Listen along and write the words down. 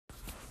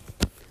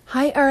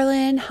Hi,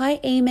 Arlen.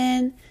 Hi,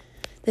 Eamon.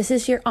 This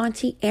is your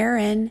Auntie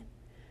Erin.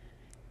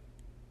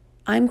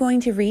 I'm going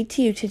to read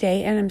to you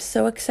today, and I'm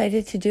so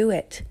excited to do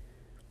it.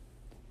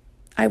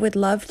 I would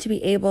love to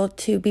be able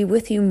to be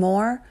with you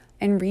more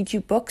and read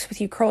you books with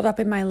you curled up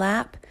in my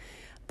lap,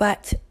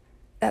 but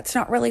that's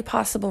not really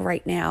possible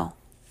right now.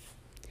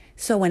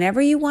 So whenever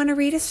you want to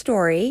read a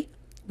story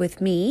with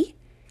me,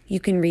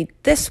 you can read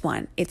this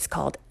one. It's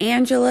called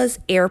Angela's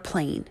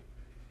Airplane.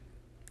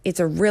 It's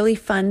a really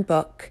fun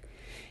book,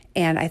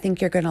 and I think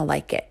you're going to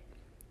like it.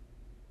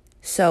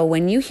 So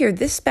when you hear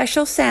this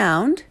special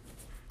sound,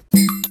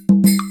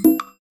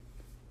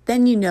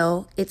 then you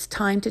know it's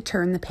time to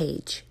turn the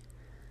page.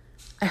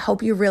 I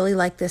hope you really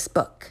like this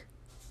book.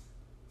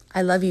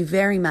 I love you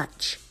very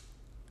much.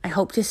 I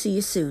hope to see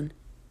you soon.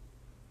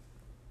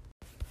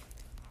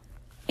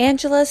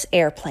 Angela's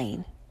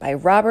Airplane by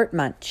Robert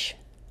Munsch.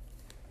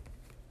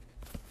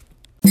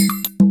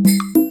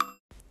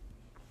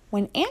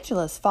 When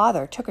Angela's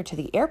father took her to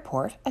the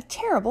airport, a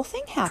terrible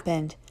thing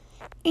happened.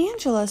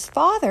 Angela's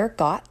father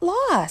got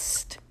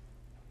lost.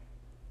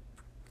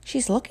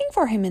 She's looking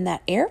for him in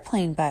that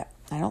airplane, but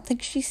I don't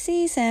think she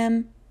sees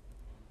him.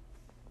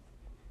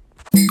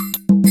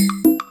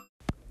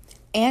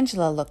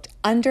 Angela looked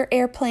under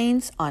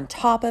airplanes, on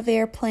top of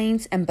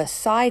airplanes, and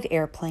beside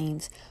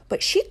airplanes,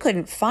 but she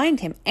couldn't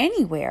find him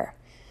anywhere.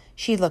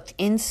 She looked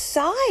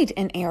inside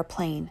an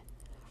airplane.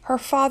 Her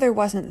father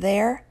wasn't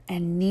there,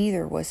 and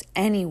neither was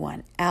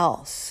anyone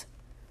else.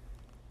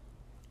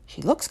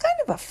 She looks kind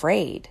of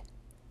afraid.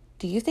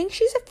 Do you think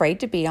she's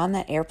afraid to be on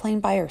that airplane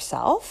by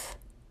herself?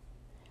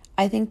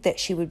 I think that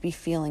she would be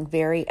feeling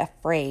very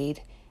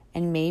afraid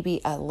and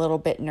maybe a little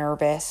bit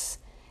nervous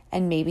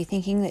and maybe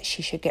thinking that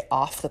she should get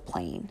off the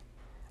plane.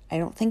 I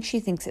don't think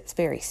she thinks it's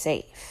very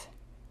safe.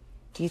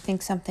 Do you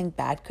think something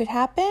bad could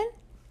happen?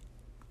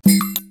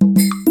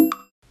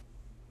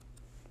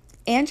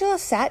 Angela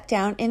sat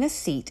down in a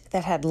seat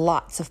that had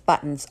lots of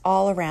buttons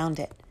all around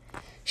it.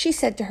 She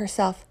said to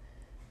herself,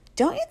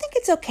 "Don't you think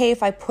it's okay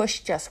if I push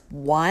just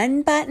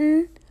one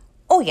button?"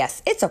 "Oh,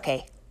 yes, it's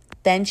okay."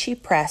 Then she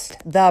pressed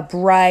the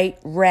bright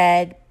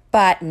red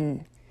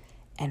button,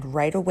 and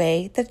right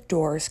away the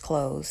doors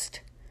closed.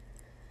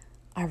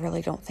 I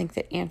really don't think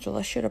that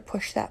Angela should have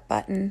pushed that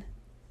button.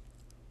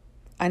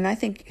 And I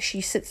think if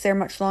she sits there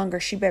much longer,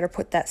 she better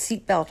put that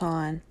seatbelt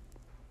on.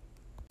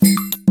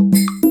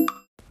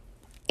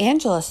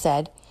 Angela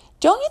said,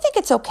 "Don't you think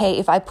it's okay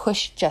if I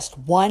push just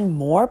one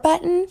more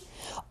button?"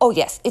 "Oh,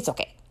 yes, it's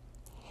okay."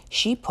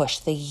 She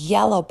pushed the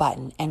yellow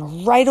button,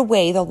 and right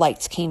away the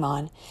lights came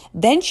on.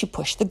 Then she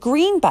pushed the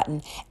green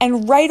button,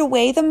 and right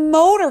away the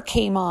motor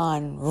came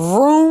on.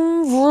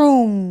 Vroom,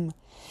 vroom.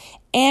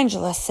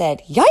 Angela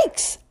said,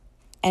 "Yikes!"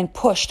 and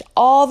pushed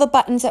all the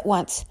buttons at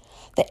once.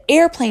 The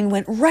airplane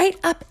went right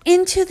up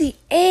into the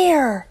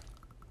air.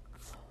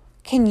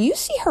 Can you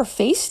see her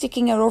face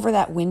sticking out over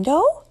that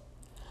window?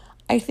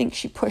 I think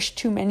she pushed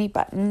too many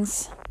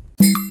buttons.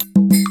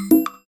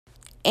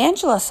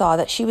 Angela saw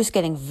that she was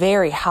getting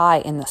very high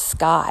in the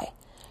sky.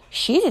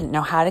 She didn't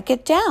know how to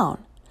get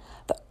down.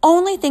 The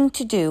only thing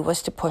to do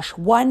was to push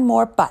one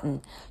more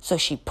button, so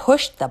she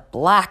pushed the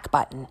black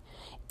button.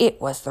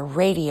 It was the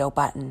radio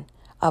button.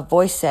 A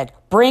voice said,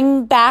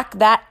 "Bring back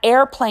that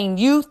airplane,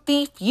 you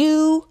thief,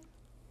 you."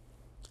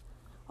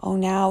 Oh,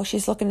 now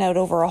she's looking out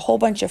over a whole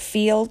bunch of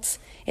fields.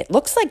 It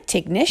looks like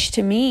Tignish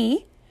to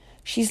me.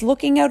 She's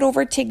looking out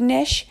over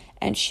Tignish,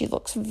 and she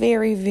looks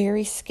very,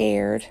 very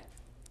scared.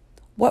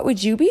 What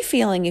would you be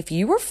feeling if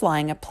you were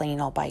flying a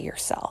plane all by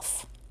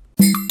yourself?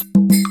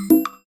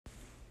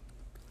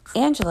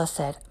 Angela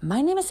said,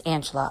 "My name is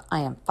Angela.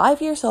 I am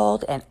 5 years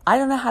old, and I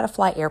don't know how to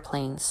fly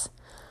airplanes."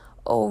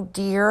 "Oh,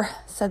 dear,"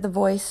 said the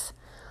voice.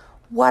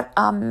 "What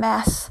a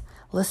mess.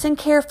 Listen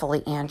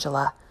carefully,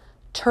 Angela.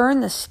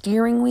 Turn the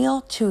steering wheel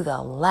to the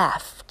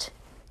left."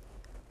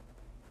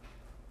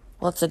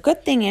 Well, it's a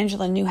good thing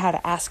Angela knew how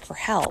to ask for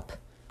help.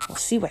 We'll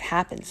see what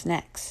happens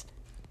next.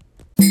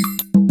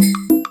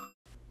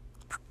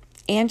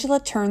 Angela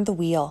turned the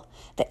wheel.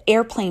 The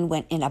airplane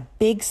went in a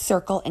big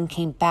circle and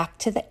came back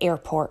to the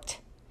airport.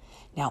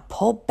 "Now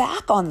pull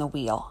back on the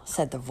wheel,"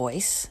 said the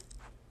voice.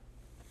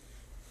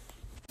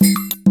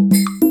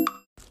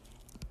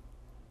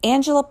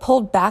 Angela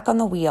pulled back on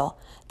the wheel.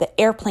 The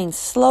airplane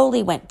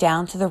slowly went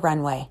down to the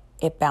runway.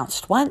 It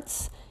bounced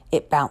once.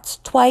 It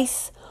bounced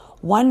twice.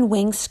 One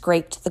wing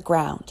scraped the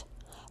ground.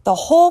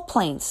 The whole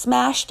plane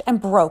smashed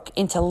and broke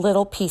into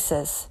little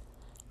pieces.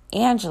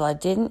 Angela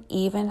didn't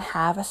even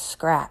have a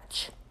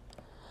scratch.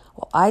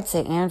 Well, I'd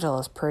say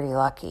Angela's pretty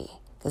lucky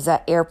because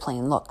that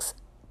airplane looks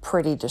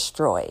pretty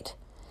destroyed.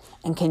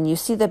 And can you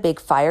see the big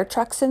fire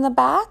trucks in the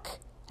back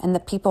and the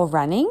people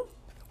running?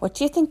 What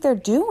do you think they're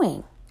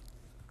doing?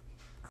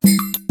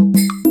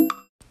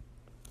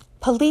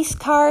 Police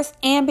cars,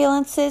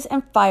 ambulances,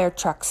 and fire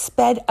trucks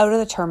sped out of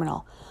the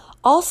terminal.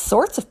 All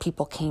sorts of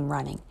people came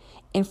running.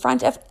 In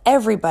front of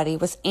everybody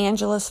was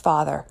Angela's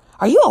father.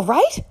 "Are you all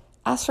right?"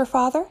 asked her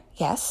father.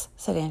 "Yes,"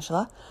 said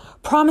Angela.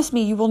 "Promise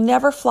me you will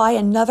never fly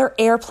another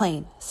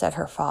airplane," said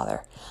her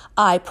father.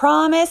 "I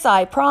promise,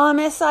 I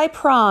promise, I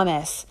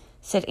promise,"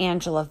 said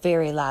Angela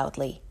very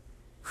loudly.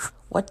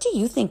 What do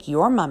you think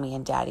your mommy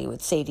and daddy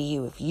would say to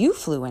you if you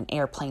flew an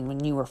airplane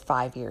when you were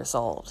 5 years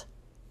old?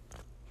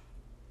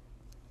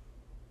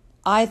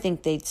 I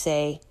think they'd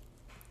say,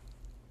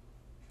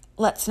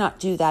 let's not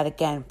do that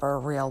again for a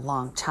real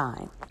long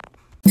time.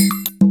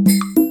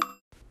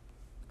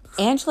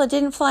 Angela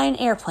didn't fly an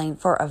airplane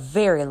for a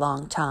very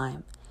long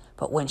time,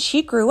 but when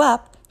she grew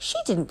up, she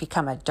didn't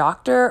become a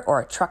doctor or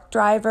a truck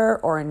driver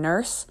or a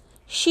nurse.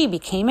 She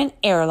became an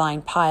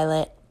airline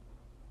pilot.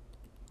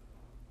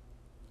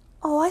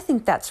 Oh, I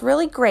think that's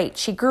really great.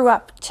 She grew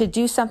up to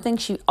do something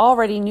she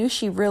already knew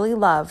she really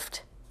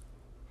loved.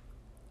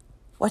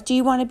 What do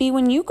you want to be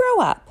when you grow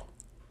up?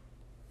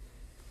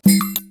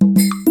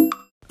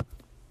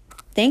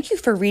 Thank you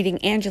for reading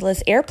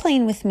Angela's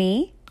Airplane with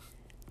me.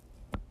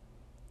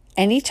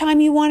 Anytime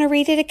you want to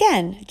read it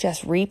again,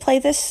 just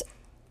replay this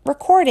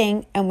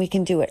recording and we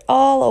can do it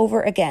all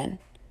over again.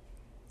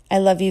 I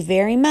love you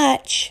very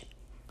much.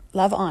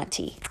 Love,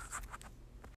 Auntie.